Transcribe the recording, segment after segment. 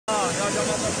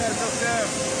جماعة الخير كيف؟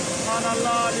 سبحان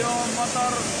الله اليوم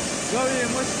مطر قوي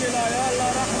مشكلة يا الله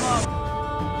رحمة.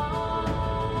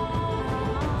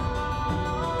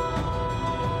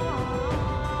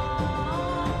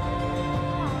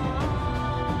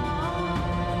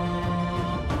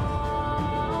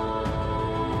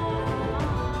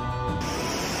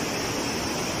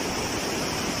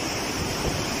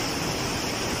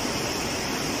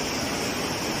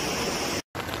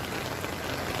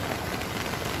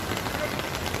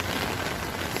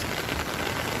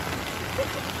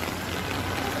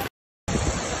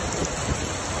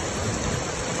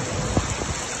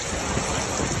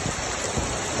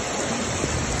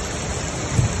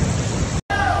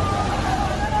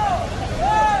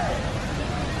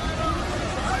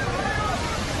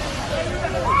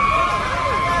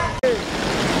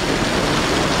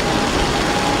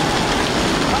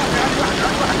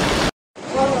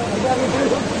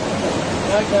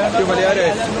 شوف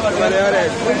اليارس، شوف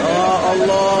اليارس،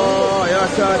 الله يا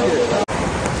ساتر.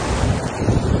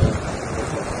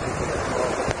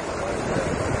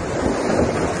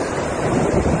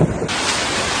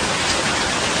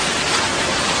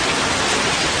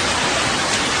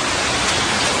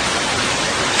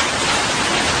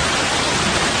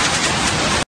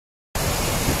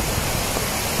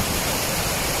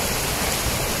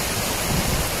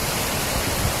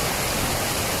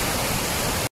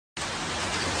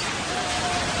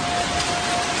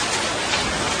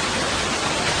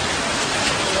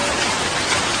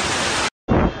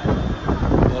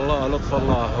 لطف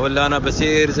الله، ولا انا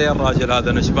بسير زي الراجل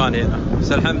هذا نشباني هنا،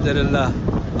 بس الحمد لله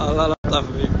الله لطف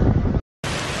بي.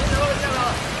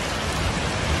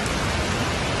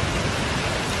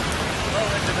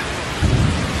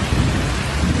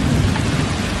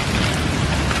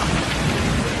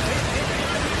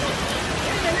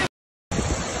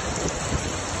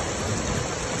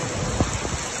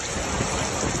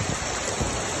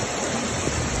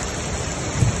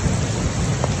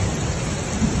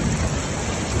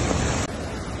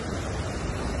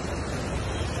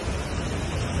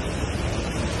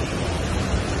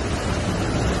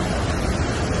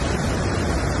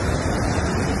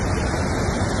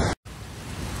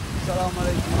 السلام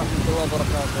عليكم ورحمة الله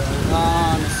وبركاته.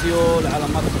 الآن السيول على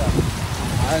مكة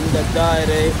عند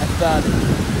الدائري الثالث.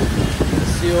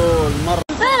 السيول مرة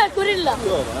فين الكوريلا؟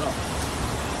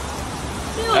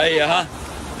 هيا ها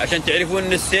عشان تعرفون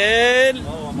ان السيل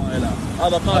والله ما يلعب.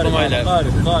 هذا قارب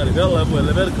قارب يلا يا ابوي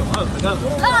اللي بيركب. لا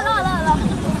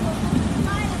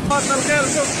جماعة الخير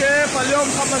شوف كيف اليوم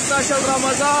 15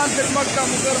 رمضان في مكة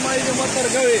من غير ما يجي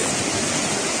مطر قوي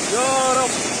يا رب.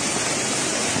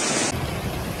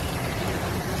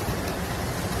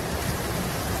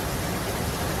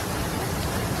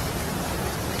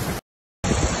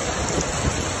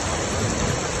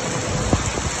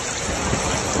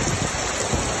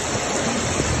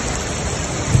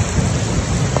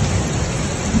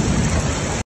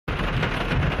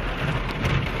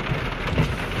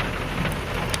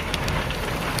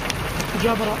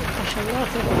 جبرة ما شاء الله.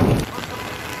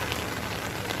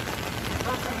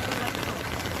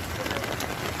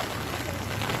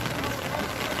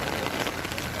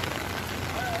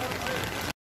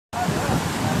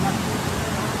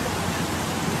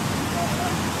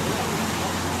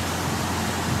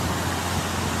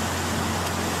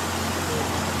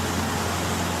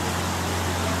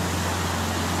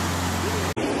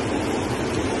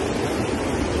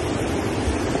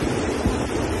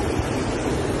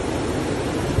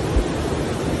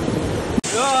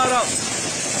 يا رب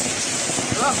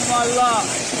رحمة الله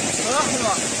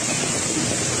رحمة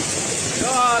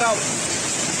يا رب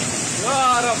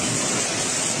يا رب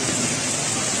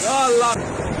يا الله.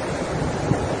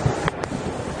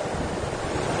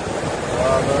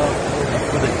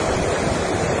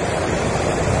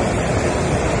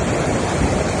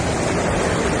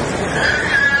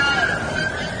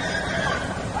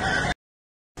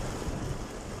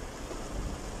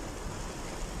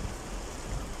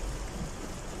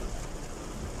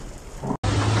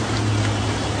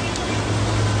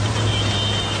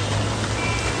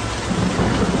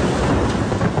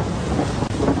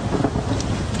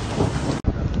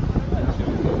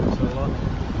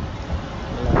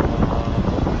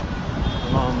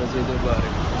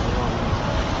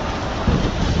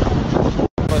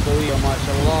 ما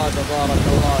شاء الله تبارك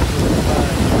الله. لا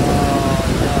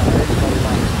اله الا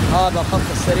الله. هذا الخط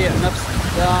السريع نفسه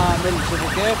كامل. شوفوا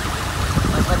كيف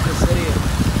الخط السريع.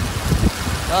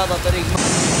 هذا طريق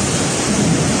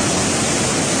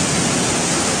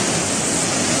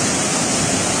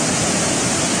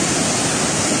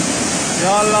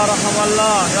يا الله رحم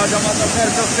الله يا جماعة الخير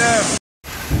شوف كيف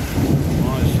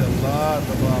ما شاء الله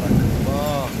تبارك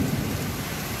الله.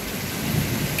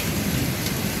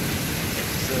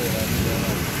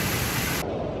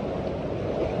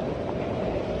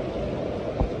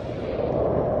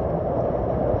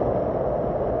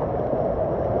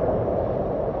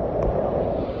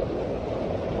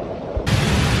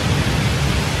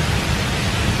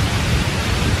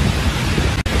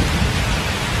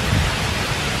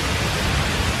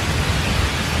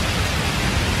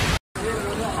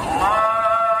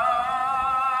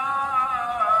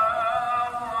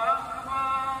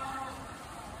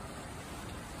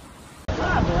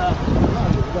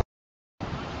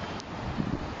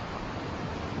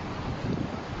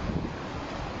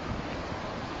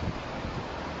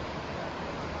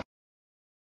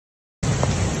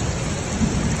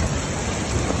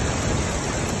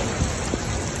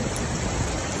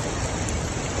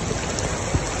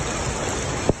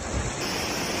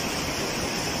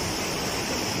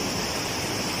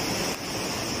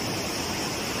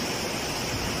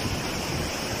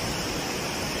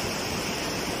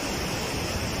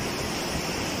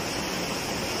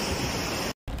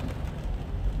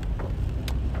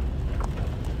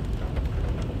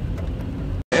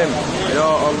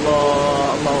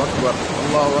 أكبر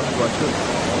الله أكبر. شوف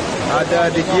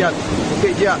هذه جياد.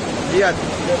 اوكي جياد.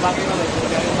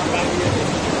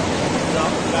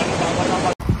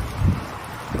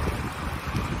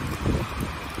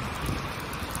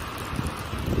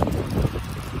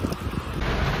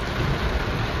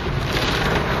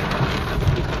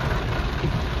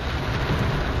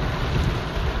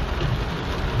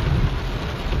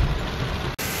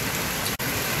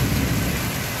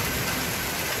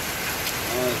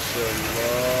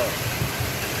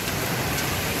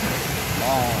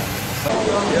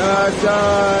 يا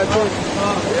ساتر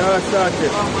يا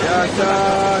ساتر يا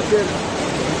ساتر.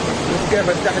 شوف كيف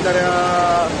التحذر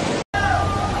يا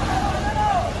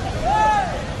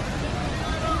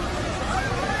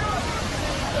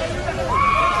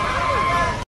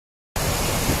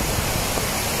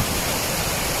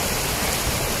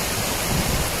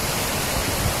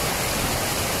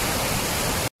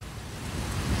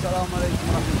السلام عليكم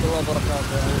ورحمة الله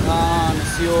وبركاته. الآن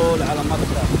سيول على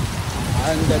مكة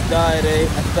عند الدائري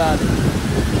الثالث.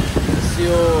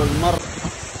 سيول مرة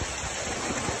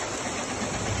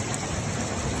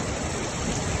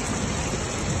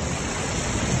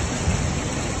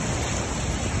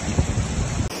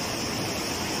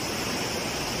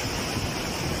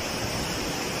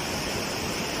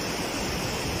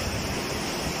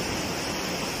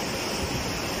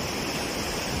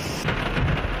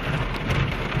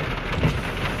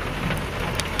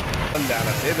صلي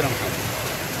على سيدنا محمد.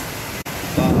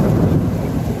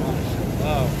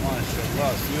 ما شاء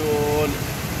الله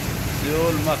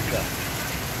سيول مكة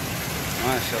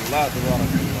ما شاء الله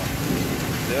تبارك الله.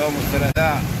 يوم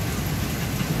الثلاثاء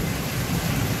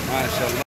ما شاء الله.